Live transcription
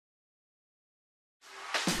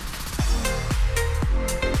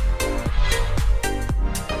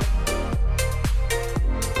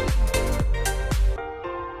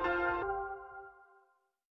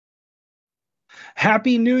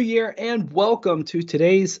Happy New Year and welcome to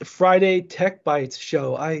today's Friday Tech Bites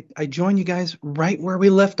show. I join you guys right where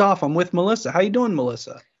we left off. I'm with Melissa. How you doing,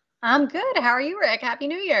 Melissa? I'm good. How are you, Rick? Happy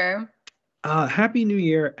New Year. Happy New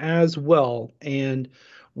Year as well. And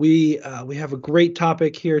we have a great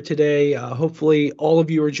topic here today. Hopefully, all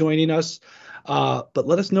of you are joining us. But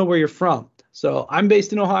let us know where you're from. So I'm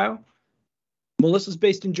based in Ohio. Melissa's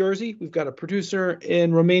based in Jersey. We've got a producer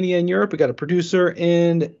in Romania and Europe. We've got a producer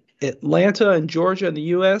in Atlanta and Georgia in the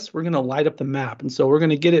US. We're going to light up the map. And so we're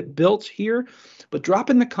going to get it built here, but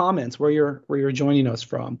drop in the comments where you're joining us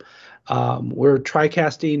from. We're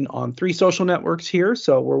TriCasting on 3 social networks here,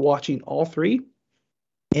 so we're watching all 3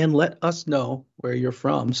 and let us know where you're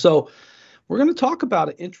from. So we're going to talk about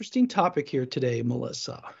an interesting topic here today,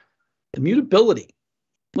 Melissa. Immutability.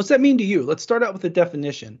 What's that mean to you? Let's start out with the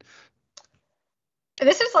definition.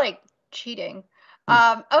 This is like cheating.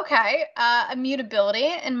 Okay. Immutability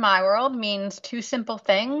in my world means two simple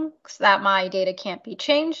things: that my data can't be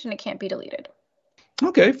changed and it can't be deleted.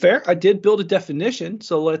 Okay, fair. I did build a definition,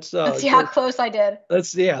 so let's Let's see how close I did.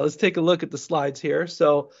 let's take a look at the slides here.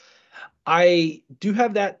 So I do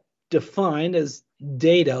have that defined as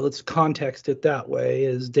data. Let's context it that way,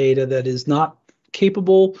 as data that is not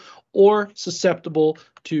capable or susceptible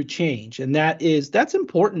to change. And that's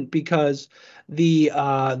important because the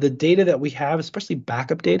data that we have, especially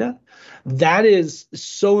backup data, that is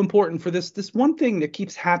so important for this one thing that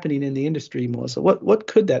keeps happening in the industry, Melissa. What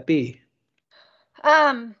could that be?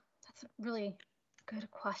 That's a really good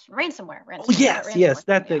question. Ransomware. Oh, Ransomware. yes, Ransomware.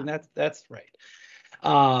 that Yeah. thing. That's right.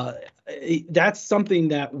 uh, that's something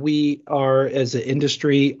that we are as an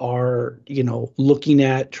industry are looking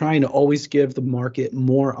at, trying to always give the market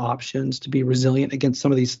more options to be resilient against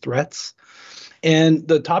some of these threats. And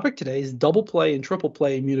the topic today is double play and triple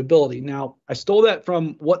play immutability. Now, I stole that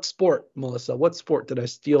from what sport, Melissa? What sport did I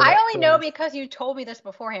steal I that only know from? because you told me this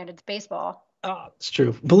beforehand. It's baseball. It's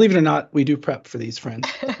true. Believe it or not, we do prep for these, friends.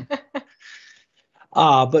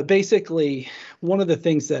 But basically, one of the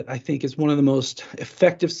things that I think is one of the most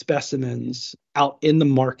effective specimens out in the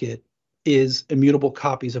market is immutable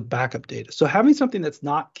copies of backup data. So having something that's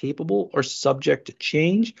not capable or subject to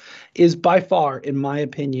change is by far, in my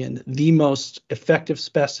opinion, the most effective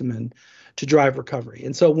specimen to drive recovery.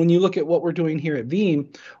 And so when you look at what we're doing here at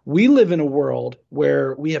Veeam, we live in a world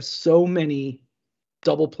where we have so many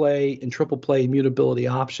double play and triple play immutability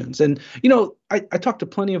options. And, I talked to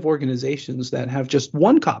plenty of organizations that have just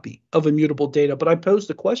one copy of immutable data, but I posed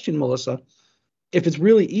the question, Melissa, if it's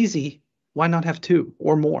really easy, why not have 2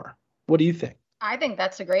 or more? What do you think? I think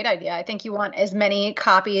that's a great idea. I think you want as many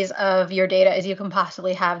copies of your data as you can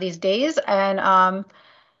possibly have these days. And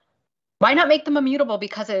why not make them immutable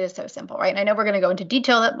because it is so simple, right? And I know we're going to go into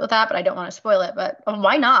detail with that, but I don't want to spoil it. But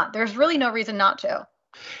why not? There's really no reason not to.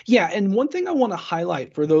 Yeah, and one thing I want to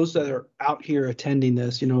highlight for those that are out here attending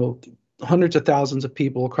this, hundreds of thousands of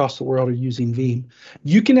people across the world are using Veeam.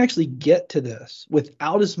 You can actually get to this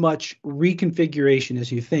without as much reconfiguration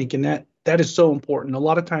as you think, and that is so important. A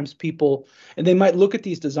lot of times people, and they might look at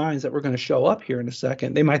these designs that we're going to show up here in a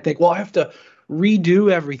second, they might think, well, I have to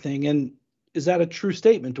redo everything. And is that a true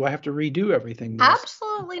statement? Do I have to redo everything, Melissa?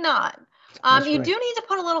 Absolutely not. That's You do right. need to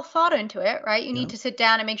put a little thought into it, right? You Yeah. need to sit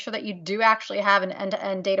down and make sure that you do actually have an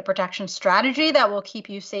end-to-end data protection strategy that will keep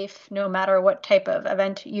you safe no matter what type of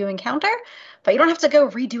event you encounter. But you don't have to go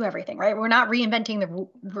redo everything, right? We're not reinventing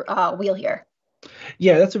the wheel here.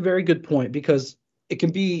 Yeah, that's a very good point because it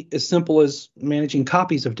can be as simple as managing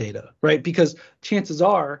copies of data, right? Because chances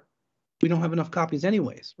are we don't have enough copies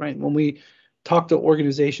anyways, right? When we talk to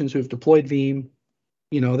organizations who've deployed Veeam,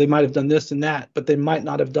 they might have done this and that, but they might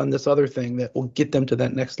not have done this other thing that will get them to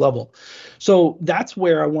that next level. So that's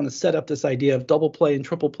where I want to set up this idea of double play and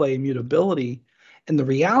triple play immutability. And the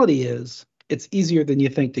reality is it's easier than you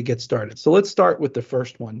think to get started. So let's start with the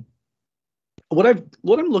first one. What I'm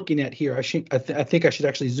looking at here, I think I should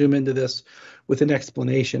actually zoom into this with an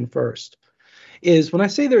explanation first. Is when I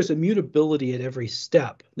say there's immutability at every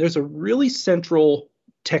step, there's a really central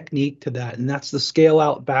technique to that, and that's the scale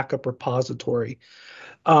out backup repository.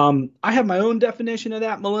 I have my own definition of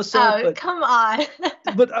that, Melissa, Oh, but come on.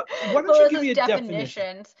 why don't you give Melissa's me a definition?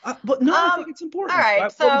 definitions. But no, I think it's All important. right,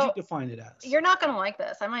 What would you so define it as? you're not going to like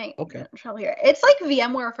this. I might Okay. get in trouble here. It's like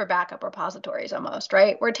VMware for backup repositories almost,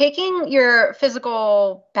 right? We're taking your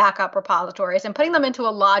physical backup repositories and putting them into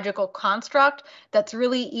a logical construct that's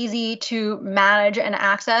really easy to manage and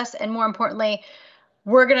access. And more importantly,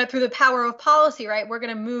 we're going to, through the power of policy, right? We're going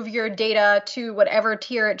to move your data to whatever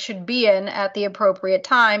tier it should be in at the appropriate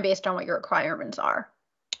time based on what your requirements are.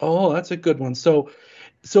 Oh, that's a good one. So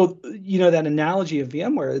that analogy of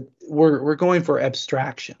VMware, we're going for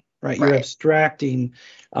abstraction. right? You're Right. abstracting.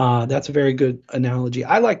 That's a very good analogy.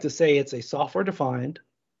 I like to say it's a software-defined,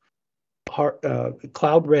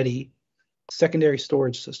 cloud-ready secondary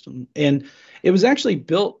storage system. And it was actually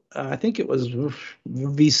built, I think it was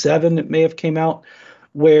V7, it may have came out,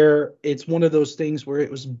 where it's one of those things where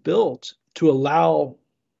it was built to allow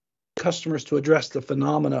customers to address the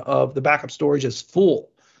phenomena of the backup storage is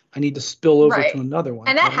full. I need to spill over to Right. another one,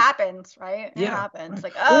 And that right? happens, right? It Yeah, happens. right.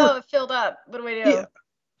 Like, Or oh, it filled up. What do we yeah, do?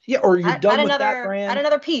 yeah, or you're Add done with that another, add brand.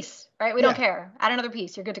 another piece, right? We don't Yeah, care. Add another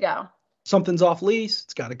piece. You're good to go. something's off lease,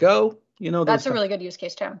 it's got to go, those That's a types. really good use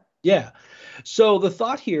case too. Yeah. So the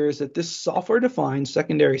thought here is that this software-defined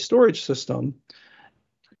secondary storage system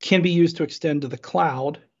can be used to extend to the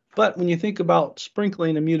cloud. But when you think about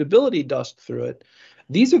sprinkling immutability dust through it,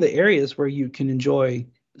 these are the areas where you can enjoy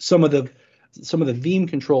some of the Veeam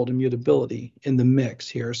controlled immutability in the mix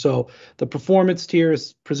here. So the performance tier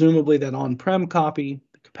is presumably that on-prem copy.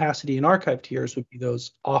 The capacity and archive tiers would be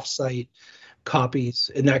those offsite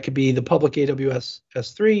copies, and that could be the public AWS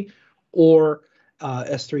S3 or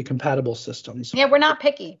S3 compatible systems. Yeah, we're not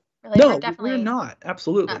picky. Really, we're No, we're definitely not. not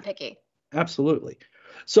Absolutely. picky. Absolutely.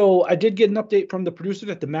 So I did get an update from the producer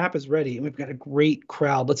that the map is ready, and we've got a great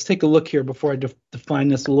crowd. Let's take a look here before I define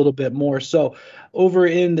this a little bit more. So over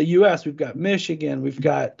in the U.S., we've got Michigan, we've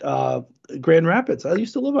got Grand Rapids. I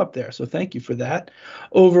used to live up there, so thank you for that.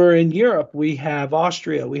 Over in Europe, we have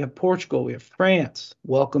Austria, we have Portugal, we have France.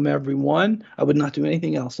 Welcome, everyone. I would not do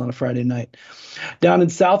anything else on a Friday night. Down in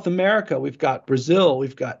South America, we've got Brazil,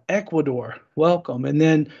 we've got Ecuador. Welcome. And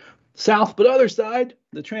then south but other side,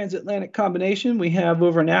 the transatlantic combination, we have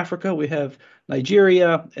over in Africa, we have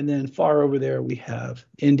Nigeria, and then far over there, we have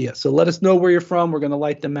India. So let us know where you're from. We're going to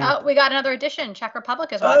light the map. Oh, we got another addition. Czech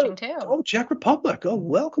Republic is Oh, watching too. oh, Czech Republic. Oh,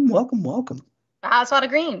 welcome, welcome, welcome. Ah, it's a lot of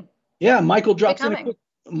green. Yeah, Becoming.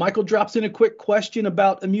 Michael drops in a quick question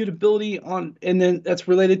about immutability on, and then that's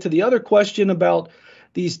related to the other question about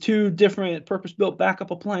these two different purpose-built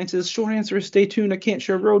backup appliances. Short answer is stay tuned. I can't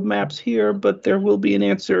share roadmaps here, but there will be an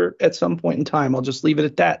answer at some point in time. I'll just leave it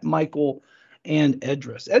at that, Michael and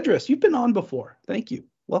Edris. Edris, you've been on before. Thank you.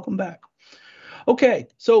 Welcome back. Okay,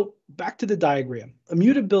 so back to the diagram.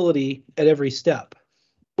 Immutability at every step.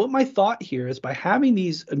 What my thought here is by having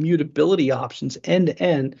these immutability options end to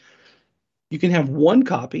end, you can have one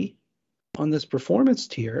copy on this performance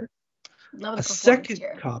tier, Love a the performance second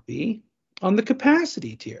here. copy on the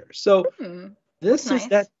capacity tier. So That's this is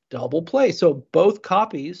that nice. double play. So both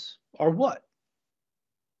copies are what?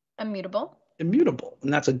 Immutable. Immutable.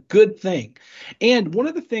 And that's a good thing. And one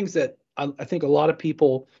of the things that I think a lot of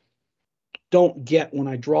people don't get when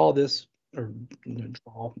I draw this or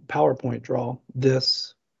draw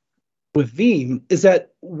this with Veeam is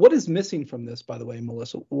that what is missing from this, by the way,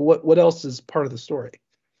 Melissa? What else is part of the story?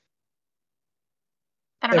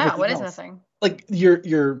 I don't know. Everything What is else. missing? Like your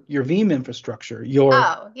Veeam infrastructure, your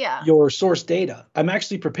Oh, yeah. your source data. I'm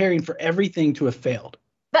actually preparing for everything to have failed.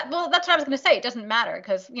 Well, that's what I was going to say. It doesn't matter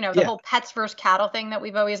because, the Yeah, whole pets versus cattle thing that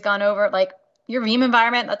we've always gone over, like your Veeam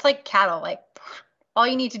environment, that's like cattle. Like all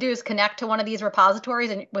you need to do is connect to one of these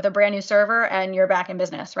repositories and with a brand new server and you're back in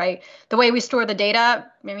business, right? The way we store the data,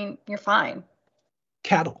 I mean, you're fine.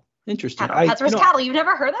 cattle. Interesting. Cattle. Pets versus cattle. You've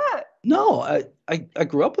never heard that? No, I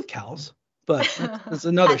grew up with cows, but that's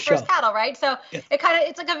another Pets versus show. cattle, right? So Yeah.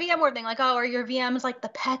 it's like a VMware thing. Like, oh, are your VMs like the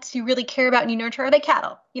pets you really care about and you nurture? Are they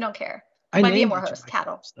cattle? You don't care. I My named VMware each of host, my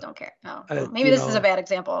cattle, cows, though. don't care. No, Uh, well, maybe you this is a know, bad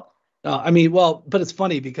example. I mean, well, but it's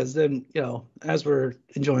funny because then, as we're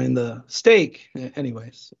enjoying the steak,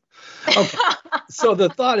 anyways. Okay. So the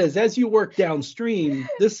thought is, as you work downstream,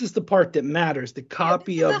 this is the part that matters, the Yeah, this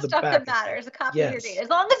copy is the of the stuff that backup data. matters, a copy of your data. Yes. As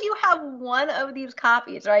long as you have one of these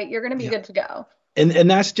copies, right, you're going to be Yeah. good to go. And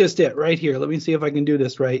that's just it right here. Let me see if I can do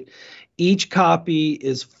this right. Each copy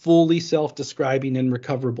is fully self-describing and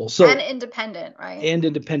recoverable. And So independent, right? and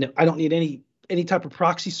independent. I don't need any type of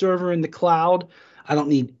proxy server in the cloud. I don't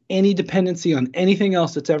need any dependency on anything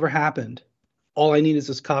else that's ever happened. All I need is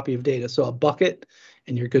this copy of data. So a bucket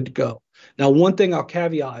and you're good to go. Now, one thing I'll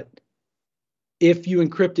caveat, if you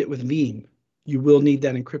encrypt it with Veeam, you will need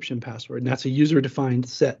that encryption password. And that's a user-defined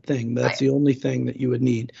set thing. That's Right. the only thing that you would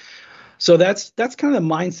need. So that's kind of the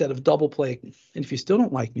mindset of double play. And if you still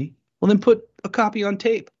don't like me, well, then put a copy on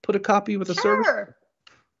tape. Put a copy with a server. Sure.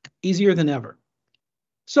 Easier than ever.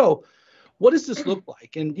 So what does this look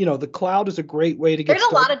like? And the cloud is a great way to get There's a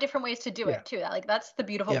started. lot of different ways to do Yeah. it too. Like that's the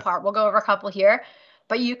beautiful Yeah. part. We'll go over a couple here,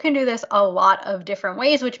 but you can do this a lot of different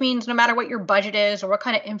ways, which means no matter what your budget is or what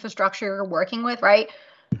kind of infrastructure you're working with, right?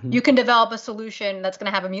 Mhm. You can develop a solution that's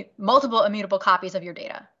going to have multiple immutable copies of your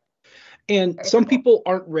data. And Very some simple. people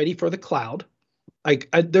aren't ready for the cloud. There's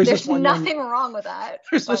this There's one young nothing wrong with that,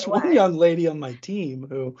 there's by this the one way. young lady on my team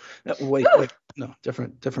who Whew. wait, no,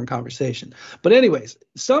 different conversation. But anyways,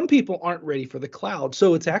 some people aren't ready for the cloud,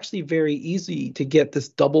 so it's actually very easy to get this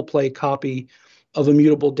double play copy of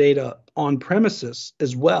immutable data on premises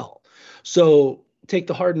as well. So take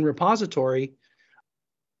the hardened repository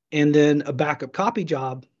and then a backup copy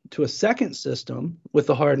job to a second system with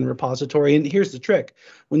the hardened repository. And here's the trick: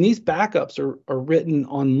 when these backups are written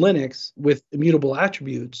on Linux with immutable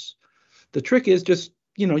attributes, the trick is just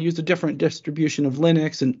use a different distribution of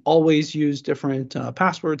Linux and always use different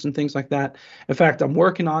passwords and things like that. In fact, I'm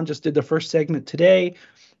working on, just did the first segment today,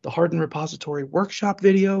 the hardened repository workshop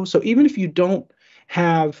video. So even if you don't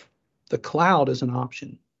have the cloud as an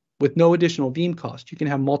option with no additional Veeam cost, you can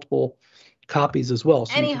have multiple copies as well.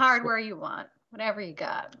 So you Any can hardware you want, whatever you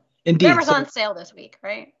got. indeed. Whatever's So on sale this week,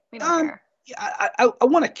 right? We don't um, care. yeah, I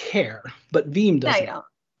want to care, but Veeam No, you doesn't. don't.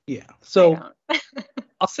 Yeah. No, you So don't.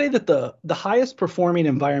 I'll say that the highest performing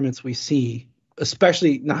environments we see,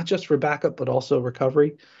 especially not just for backup but also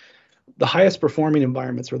recovery, the highest performing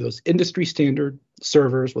environments are those industry standard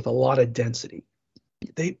servers with a lot of density.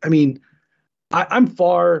 I mean, I'm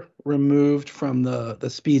far removed from the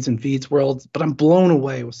speeds and feeds world, but I'm blown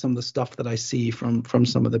away with some of the stuff that I see from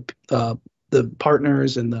some of the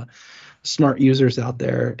partners and the smart users out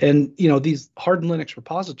there. And these hardened Linux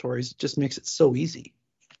repositories just makes it so easy.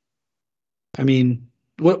 I mean,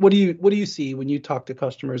 what do you see when you talk to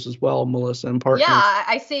customers as well, Melissa, and Yeah, partners?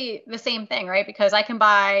 I see the same thing, right? Because I can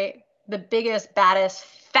buy the biggest, baddest,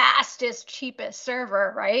 fastest, cheapest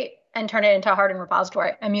server, right? And turn it into a hardened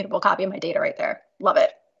repository, a mutable copy of my data right there. Love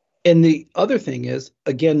it. And the other thing is,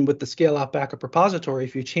 again, with the scale out backup repository,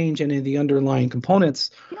 if you change any of the underlying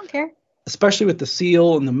components, You don't care. especially with the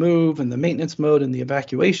seal and the move and the maintenance mode and the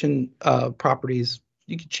evacuation properties,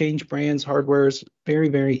 you can change brands, hardwares, very,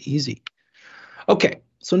 very easy. Okay,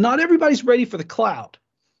 so not everybody's ready for the cloud,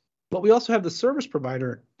 but we also have the service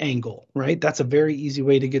provider angle, right? That's a very easy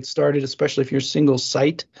way to get started, especially if you're single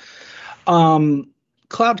site. Um,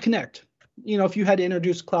 Cloud Connect. If you had to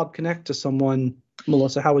introduce Cloud Connect to someone,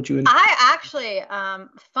 Melissa, how would you introduce? I actually,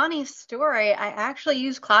 funny story, I actually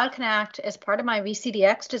used Cloud Connect as part of my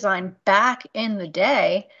VCDX design back in the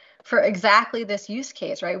day for exactly this use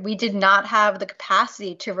case, right? We did not have the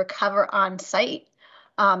capacity to recover on site.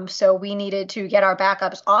 So we needed to get our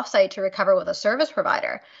backups offsite to recover with a service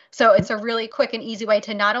provider. So it's a really quick and easy way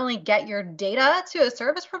to not only get your data to a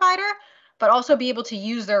service provider, but also be able to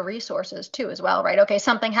use their resources too as well, right? Okay,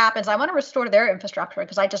 something happens. I want to restore their infrastructure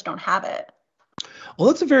because I just don't have it. Well,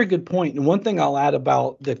 that's a very good point. And one thing I'll add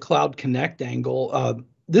about the Cloud Connect angle,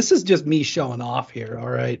 this is just me showing off here, all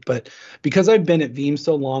right? But because I've been at Veeam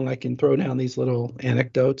so long, I can throw down these little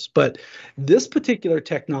anecdotes. But this particular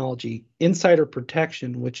technology, insider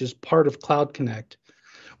protection, which is part of Cloud Connect,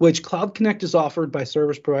 which Cloud Connect is offered by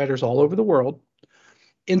service providers all over the world.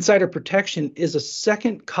 Insider protection is a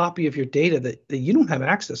second copy of your data that you don't have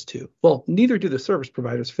access to. Well, neither do the service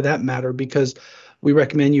providers for that matter, because we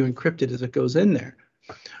recommend you encrypt it as it goes in there.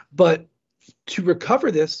 But to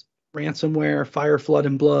recover this, ransomware, fire, flood,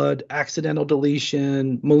 and blood, accidental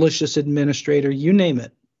deletion, malicious administrator, you name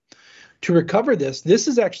it. To recover this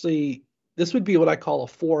would be what I call a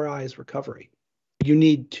four eyes recovery. You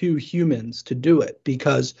need two humans to do it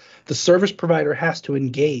because the service provider has to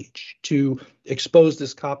engage to expose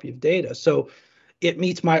this copy of data. So it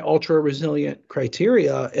meets my ultra resilient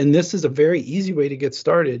criteria. And this is a very easy way to get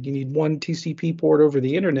started. You need one TCP port over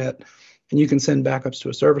the internet, and you can send backups to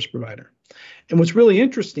a service provider. And what's really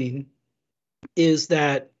interesting is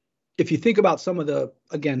that if you think about some of the,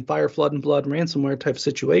 again, fire, flood, and blood ransomware type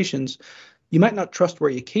situations, you might not trust where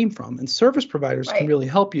you came from. And service providers can Right. really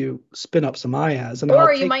help you spin up some IaaS. And I'll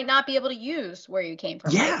Or you take, might not be able to use where you came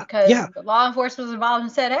from, right? yeah, Because yeah, the law enforcement was involved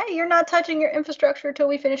and said, hey, you're not touching your infrastructure until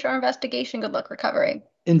we finish our investigation. Good luck recovering.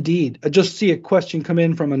 indeed. I just see a question come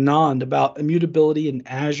in from Anand about immutability in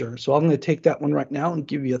Azure. So I'm going to take that one right now and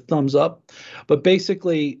give you a thumbs up. But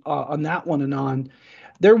basically, on that one, Anand,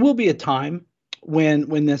 there will be a time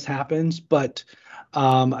when this happens, but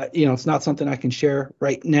it's not something I can share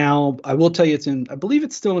right now. I will tell you I believe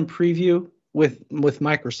it's still in preview with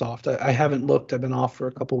Microsoft. I haven't looked. I've been off for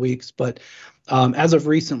a couple weeks, but as of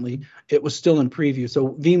recently, it was still in preview. So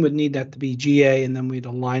Veeam would need that to be GA, and then we'd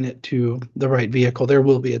align it to the right vehicle. There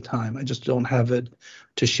will be a time. I just don't have it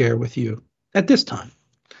to share with you at this time.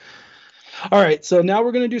 All right, so now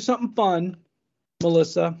we're going to do something fun.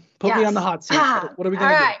 Melissa, put me on the Yes. hot seat. All What are we going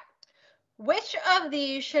to do? right. Which of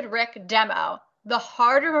these should Rick demo? The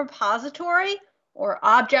hardened repository or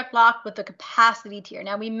object lock with the capacity tier?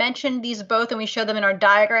 Now, we mentioned these both and we showed them in our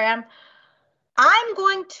diagram. I'm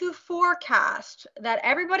going to forecast that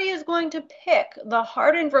everybody is going to pick the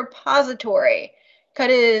hardened repository because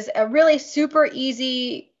it is a really super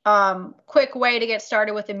easy, quick way to get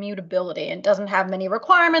started with immutability and doesn't have many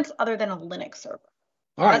requirements other than a Linux server.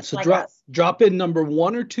 All right, so drop in number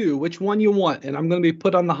 1 or 2, which one you want, and I'm going to be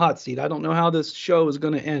put on the hot seat. I don't know how this show is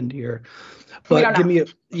going to end here, but give me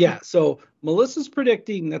so Melissa's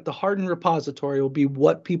predicting that the hardened repository will be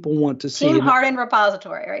what people want to see. Team hardened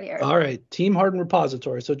repository right here. All right, team hardened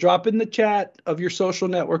repository. So drop in the chat of your social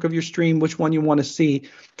network of your stream which one you want to see.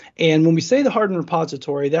 And when we say the hardened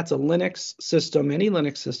repository, that's a Linux system, any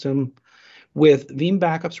Linux system with Veeam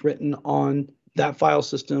backups written on that file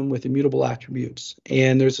system with immutable attributes.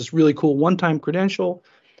 And there's this really cool one-time credential.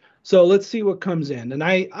 So let's see what comes in. And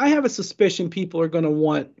I have a suspicion people are going to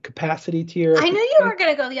want capacity tier. I knew you were going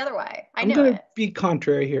to go the other way. I'm going to be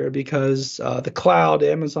contrary here because the cloud,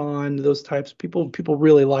 Amazon, those types, people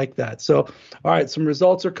really like that. So, all right, some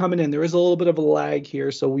results are coming in. There is a little bit of a lag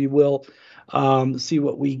here, so we will see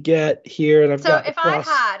what we get here. And if I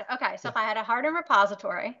had a hardened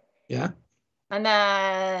repository. Yeah. And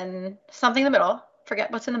then something in the middle. Forget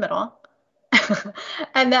what's in the middle.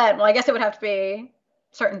 And then, well, I guess it would have to be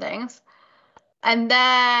certain things. And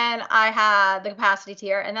then I had the capacity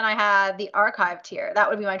tier, and then I had the archive tier. That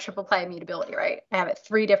would be my triple play immutability, right? I have it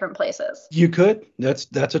 3 different places. You could. That's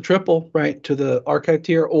a triple, right, to the archive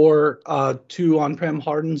tier, or 2 on-prem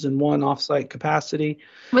hardens and 1 offsite capacity.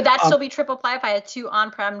 Would that still be triple play if I had 2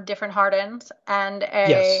 on-prem different hardens and a?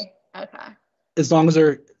 Yes. Okay. As long as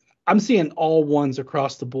I'm seeing all 1s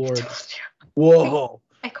across the board. Whoa.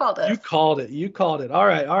 I called it. You called it. All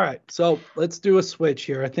right. So let's do a switch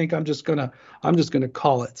here. I think I'm just gonna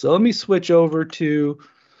call it. So let me switch over to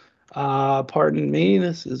pardon me,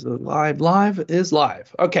 this is a live. Live is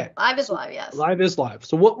live. Okay. Live is live, yes. Live is live.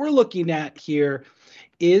 So what we're looking at here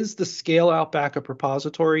is the scale out backup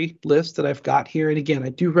repository list that I've got here. And again, I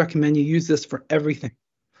do recommend you use this for everything.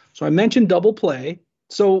 So I mentioned double play.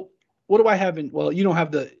 So what do I have in, well, you don't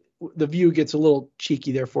have the view gets a little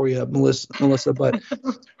cheeky there for you, Melissa, but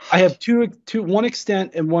I have two, 1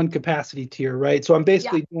 extent and 1 capacity tier, right? So I'm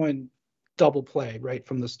basically doing double play right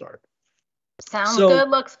from the start. Sounds good,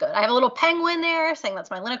 looks good. I have a little penguin there saying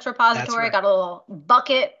that's my Linux repository. Right. I got a little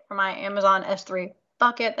bucket for my Amazon S3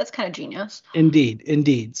 bucket. That's kind of genius.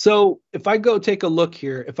 Indeed. So if I go take a look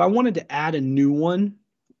here, if I wanted to add a new one,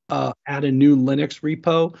 add a new Linux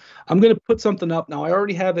repo, I'm going to put something up. Now I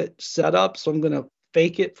already have it set up, so I'm going to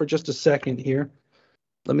fake it for just a second here.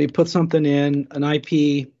 Let me put something in, an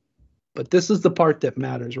IP, but this is the part that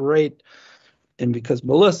matters, right? And because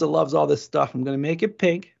Melissa loves all this stuff, I'm going to make it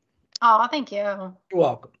pink. Oh, thank you. You're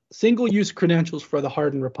welcome. Single-use credentials for the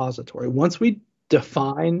hardened repository. Once we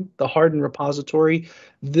define the hardened repository,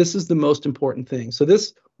 this is the most important thing. So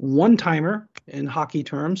this one-timer in hockey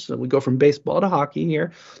terms, so we go from baseball to hockey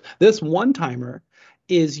here, this one-timer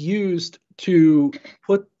is used to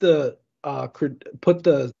put the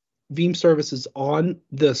Veeam services on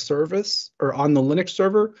the service or on the Linux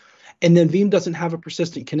server, and then Veeam doesn't have a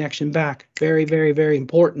persistent connection back. Very, very, very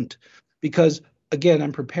important, because again,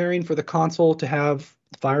 I'm preparing for the console to have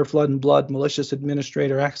fire, flood, and blood, malicious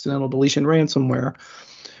administrator, accidental deletion, ransomware.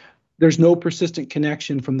 There's no persistent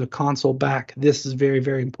connection from the console back. This is very,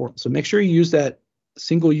 very important. So make sure you use that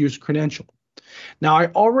single-use credential. Now, I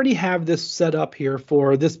already have this set up here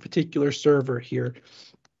for this particular server here.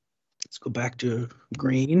 Let's go back to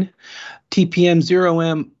green.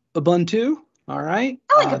 TPM0M Ubuntu. All right.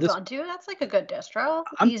 I like Ubuntu. That's like a good distro.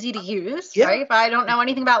 Easy to use, right? If I don't know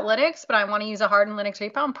anything about Linux, but I want to use a hardened Linux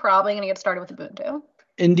repo, I'm probably going to get started with Ubuntu.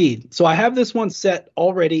 Indeed. So I have this one set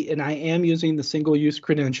already, and I am using the single-use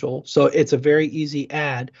credential. So it's a very easy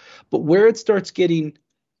add. But where it starts getting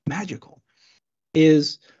magical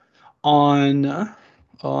is on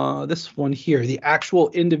this one here, the actual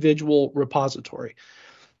individual repository.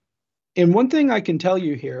 And one thing I can tell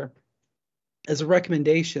you here as a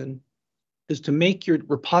recommendation is to make your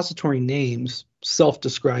repository names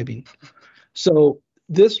self-describing. So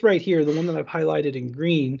this right here, the one that I've highlighted in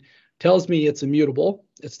green, tells me it's immutable,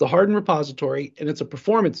 it's the hardened repository, and it's a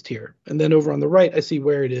performance tier. And then over on the right, I see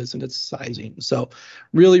where it is and its sizing. So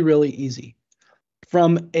really, really easy.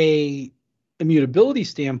 From a immutability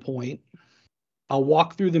standpoint, I'll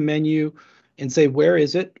walk through the menu and say, where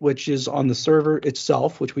is it, which is on the server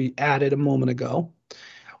itself, which we added a moment ago.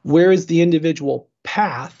 Where is the individual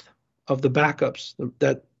path of the backups?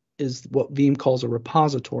 That is what Veeam calls a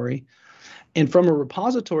repository. And from a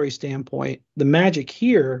repository standpoint, the magic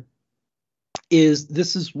here is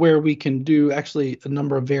this is where we can do actually a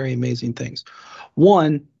number of very amazing things.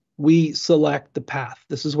 One, we select the path.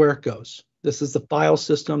 This is where it goes. This is the file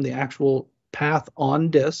system, the actual path on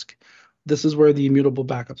disk, this is where the immutable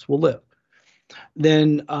backups will live.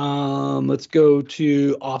 Then let's go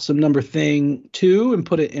to awesome number thing 2 and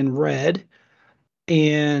put it in red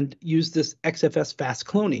and use this XFS fast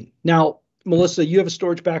cloning. Now, Melissa, you have a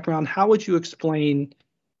storage background. How would you explain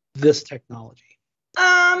this technology?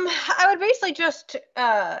 I would basically just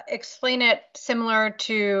explain it similar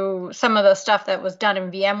to some of the stuff that was done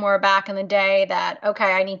in VMware back in the day that,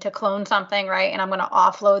 okay, I need to clone something, right? And I'm going to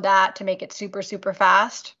offload that to make it super, super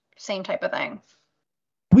fast. Same type of thing.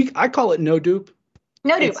 I call it no dupe.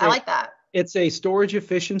 No dupe. I like that. It's a storage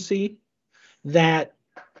efficiency that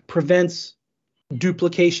prevents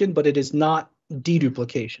duplication, but it is not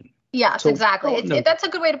deduplication. Yes, so, exactly. That's a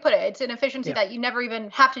good way to put it. It's an efficiency that you never even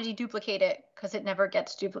have to deduplicate it because it never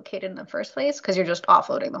gets duplicated in the first place because you're just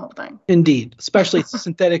offloading the whole thing. Indeed, especially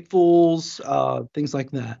synthetic fools, things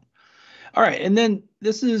like that. All right, and then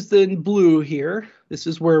this is the blue here. This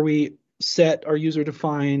is where we set our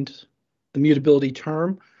user-defined immutability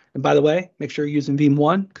term. And by the way, make sure you're using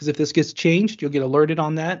Veeam1 because if this gets changed, you'll get alerted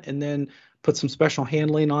on that and then put some special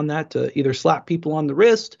handling on that to either slap people on the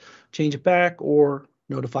wrist, change it back, or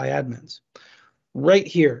notify admins. Right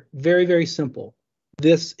here, very, very simple.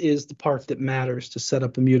 This is the part that matters to set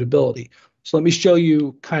up immutability. So let me show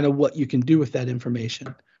you kind of what you can do with that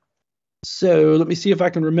information. So let me see if I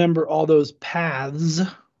can remember all those paths.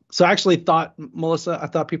 So I actually thought, Melissa, I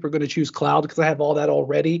thought people were going to choose cloud because I have all that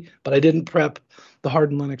already, but I didn't prep the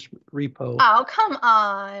hardened Linux repo. Oh, come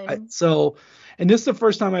on. And this is the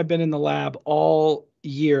first time I've been in the lab all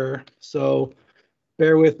year. So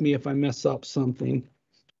bear with me if I mess up something.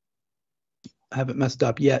 I haven't messed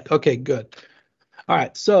up yet. Okay, good. All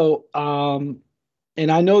right. So, and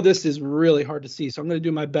I know this is really hard to see, so I'm going to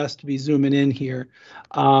do my best to be zooming in here.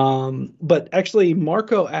 But actually,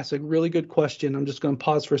 Marco asked a really good question. I'm just going to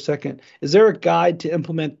pause for a second. Is there a guide to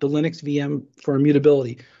implement the Linux VM for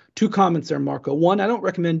immutability? 2 comments there, Marco. 1, I don't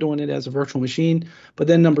recommend doing it as a virtual machine. But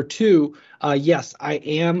then number 2, yes, I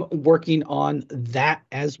am working on that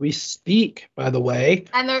as we speak, by the way.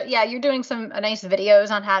 And you're doing some nice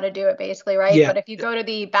videos on how to do it basically, right? Yeah. But if you go to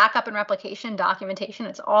the backup and replication documentation,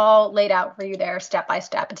 it's all laid out for you there step by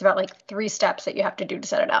step. It's about like 3 steps that you have to do to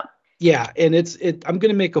set it up. Yeah, and I'm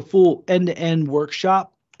going to make a full end-to-end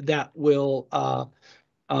workshop that will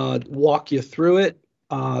walk you through it.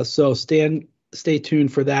 So stay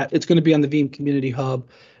tuned for that. It's going to be on the Veeam Community Hub.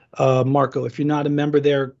 Marco, if you're not a member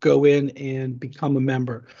there, go in and become a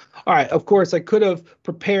member. All right, of course, I could have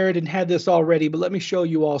prepared and had this already, but let me show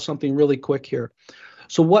you all something really quick here.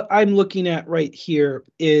 So what I'm looking at right here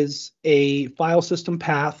is a file system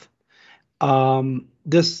path.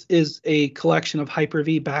 This is a collection of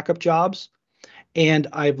Hyper-V backup jobs, and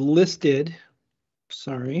I've listed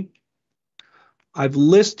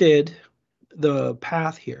the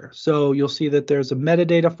path here. So you'll see that there's a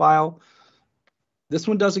metadata file. This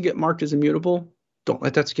one doesn't get marked as immutable. Don't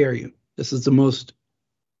let that scare you. This is the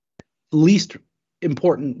least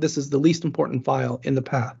important file in the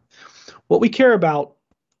path. What we care about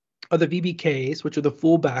are the VBKs, which are the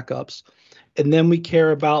full backups, and then we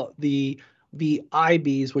care about the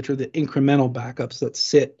VIBs, which are the incremental backups that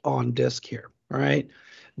sit on disk here. All right.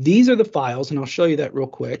 These are the files, and I'll show you that real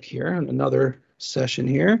quick here in another session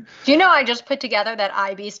here. Do you know I just put together that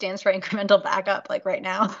IB stands for incremental backup, like right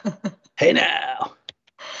now? Hey now.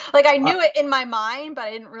 Like I knew it in my mind, but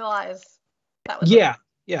I didn't realize that was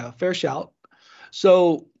Yeah, fair shout.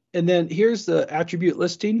 So, and then here's the attribute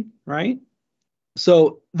listing, right?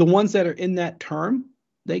 So the ones that are in that term,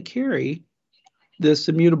 they carry this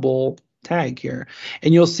immutable tag here.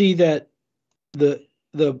 And you'll see that the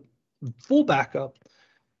full backup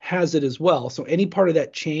has it as well. So any part of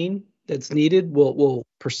that chain that's needed will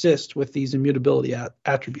persist with these immutability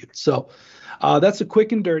attributes. So that's a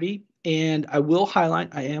quick and dirty. And I will highlight,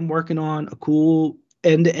 I am working on a cool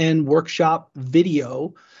end-to-end workshop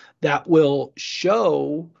video that will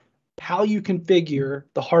show how you configure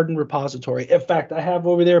the hardened repository. In fact, I have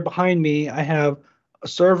over there behind me, I have a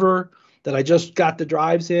server that I just got the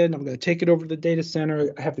drives in. I'm going to take it over to the data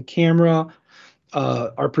center. I have the camera.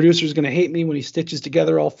 Our producer is going to hate me when he stitches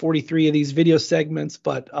together all 43 of these video segments,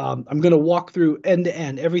 but I'm going to walk through end to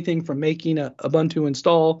end, everything from making a Ubuntu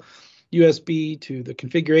install, USB, to the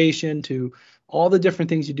configuration, to all the different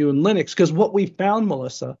things you do in Linux. Because what we found,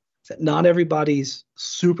 Melissa, is that not everybody's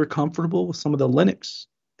super comfortable with some of the Linux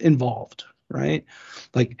involved, right?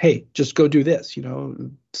 Like, hey, just go do this,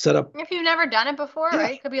 set up. If you've never done it before,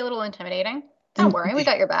 right? It could be a little intimidating. Don't worry, we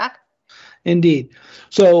got your back. Indeed.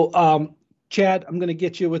 So, Chad, I'm going to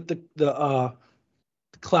get you with the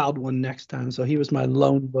cloud one next time. So he was my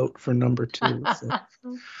lone vote for number 2.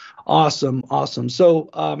 So awesome, awesome. So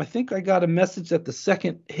I think I got a message that the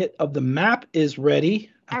second hit of the map is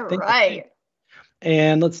ready. All right.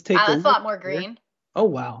 And let's take that's a lot more here. green. Oh,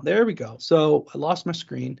 wow. There we go. So I lost my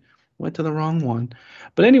screen. Went to the wrong one.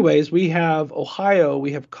 But anyways, we have Ohio.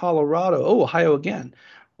 We have Colorado. Oh, Ohio again.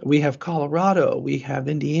 We have Colorado. We have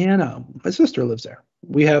Indiana. My sister lives there.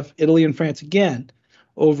 We have Italy and France again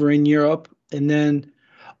over in Europe. And then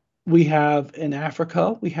we have in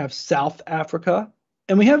Africa, we have South Africa.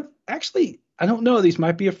 And we have actually, I don't know, these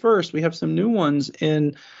might be a first. We have some new ones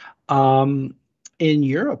in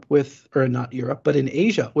Europe with, or not Europe, but in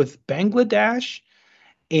Asia with Bangladesh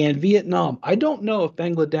and Vietnam. I don't know if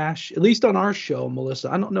Bangladesh, at least on our show, Melissa,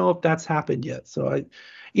 I don't know if that's happened yet. So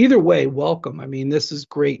either way, welcome. I mean, this is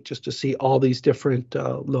great just to see all these different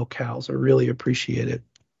locales. I really appreciate it.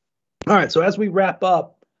 All right. So as we wrap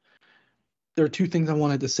up, there are 2 things I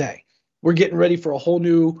wanted to say. We're getting ready for a whole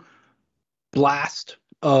new blast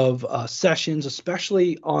of sessions,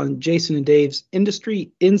 especially on Jason and Dave's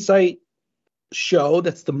Industry Insight show.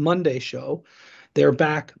 That's the Monday show. They're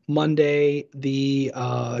back Monday,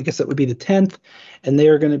 I guess that would be the 10th, and they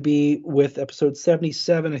are going to be with episode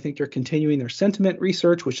 77. I think they're continuing their sentiment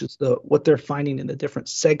research, which is what they're finding in the different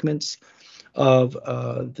segments of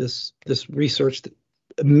this research,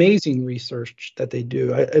 amazing research that they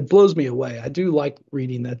do. It blows me away. I do like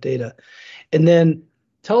reading that data. And then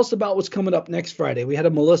tell us about what's coming up next Friday. We had a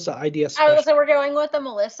Melissa idea special. So we're going with the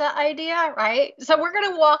Melissa idea, right? So we're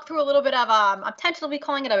going to walk through a little bit of, I'm tentatively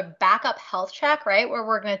calling it a backup health check, right? Where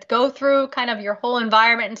we're going to go through kind of your whole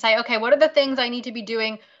environment and say, okay, what are the things I need to be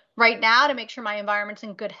doing right now to make sure my environment's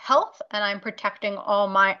in good health and I'm protecting all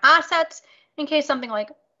my assets in case something like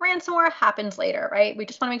ransomware happens later, right? We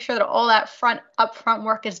just want to make sure that all that upfront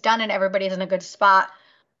work is done and everybody's in a good spot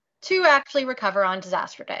to actually recover on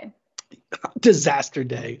disaster day. Disaster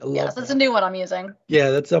day. I love yes, that's a new one I'm using. Yeah,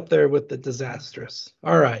 that's up there with the disastrous.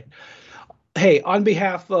 All right. Hey, on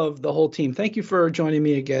behalf of the whole team, thank you for joining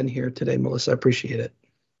me again here today, Melissa. I appreciate it.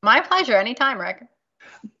 My pleasure. Anytime, Rick.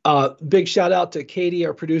 Big shout out to Katie,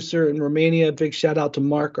 our producer in Romania. Big shout out to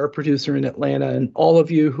Mark, our producer in Atlanta, and all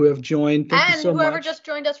of you who have joined. Thank you so much. And whoever just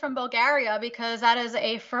joined us from Bulgaria, because that is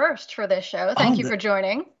a first for this show. Thank you for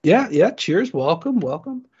joining. Yeah. Cheers.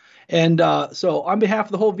 Welcome. And so on behalf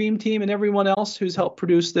of the whole Veeam team and everyone else who's helped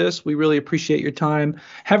produce this, we really appreciate your time.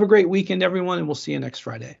 Have a great weekend, everyone, and we'll see you next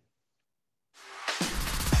Friday.